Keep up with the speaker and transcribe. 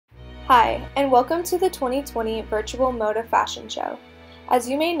Hi, and welcome to the 2020 Virtual MODA Fashion Show. As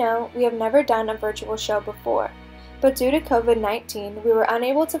you may know, we have never done a virtual show before, but due to COVID-19, we were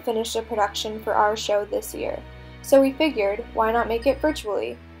unable to finish the production for our show this year. So we figured, why not make it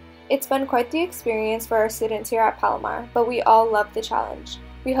virtually? It's been quite the experience for our students here at Palomar, but we all love the challenge.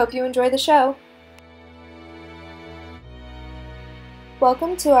 We hope you enjoy the show!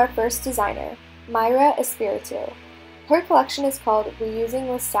 Welcome to our first designer, Mayra Espiritu. Her collection is called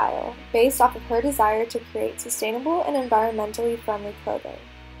Reusing with Style, based off of her desire to create sustainable and environmentally friendly clothing.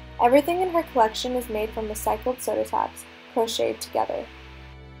 Everything in her collection is made from recycled soda tabs, crocheted together.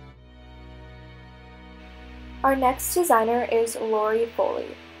 Our next designer is Lori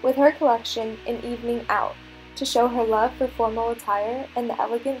Foley, with her collection An Evening Out, to show her love for formal attire and the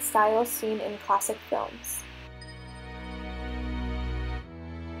elegant style seen in classic films.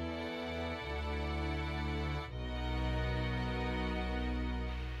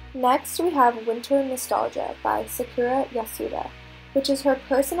 Next, we have Winter Nostalgia by Sakura Yasuda, which is her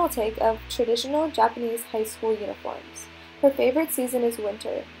personal take of traditional Japanese high school uniforms. Her favorite season is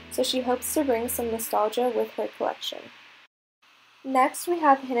winter, so she hopes to bring some nostalgia with her collection. Next, we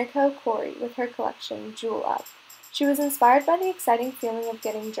have Hinako Kori with her collection Jewel Up. She was inspired by the exciting feeling of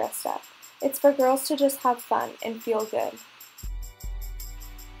getting dressed up. It's for girls to just have fun and feel good.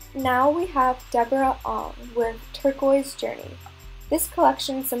 Now we have Deborah Ong with Turquoise Journey. This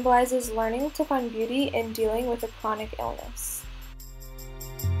collection symbolizes learning to find beauty in dealing with a chronic illness.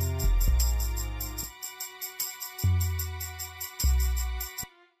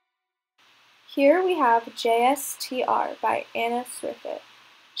 Here we have JSTR by Anna Swift.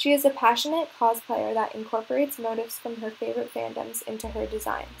 She is a passionate cosplayer that incorporates motifs from her favorite fandoms into her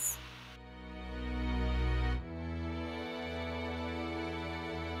designs.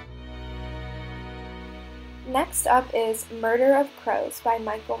 Next up is Murder of Crows by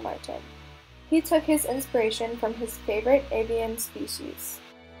Michael Martin. He took his inspiration from his favorite avian species.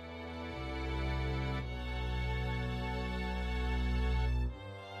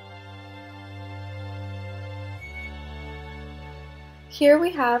 Here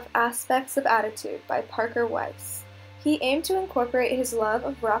we have Aspects of Attitude by Parker Weiss. He aimed to incorporate his love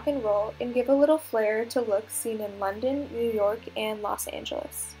of rock and roll and give a little flair to looks seen in London, New York, and Los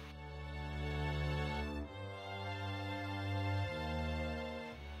Angeles.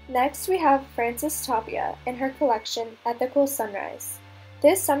 Next, we have Frances Tapia and her collection Ethical Sunrise.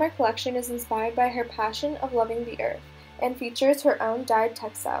 This summer collection is inspired by her passion of loving the earth and features her own dyed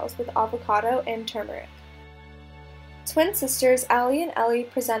textiles with avocado and turmeric. Twin sisters Ali and Ellie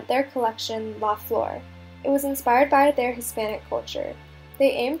present their collection La Flor. It was inspired by their Hispanic culture.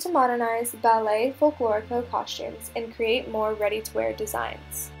 They aim to modernize ballet folklorico costumes and create more ready-to-wear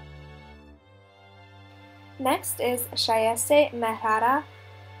designs. Next is Shayeste Mehara.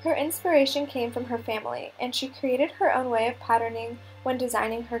 Her inspiration came from her family, and she created her own way of patterning when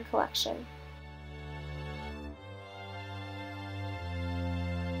designing her collection.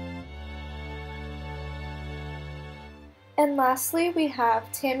 And lastly, we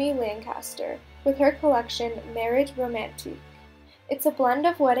have Tammy Lancaster with her collection Marriage Romantique. It's a blend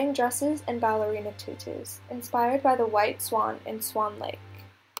of wedding dresses and ballerina tutus, inspired by the White Swan in Swan Lake.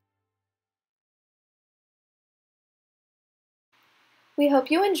 We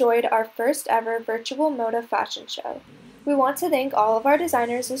hope you enjoyed our first ever virtual MODA fashion show. We want to thank all of our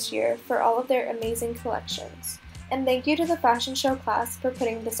designers this year for all of their amazing collections. And thank you to the fashion show class for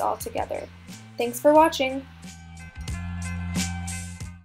putting this all together. Thanks for watching!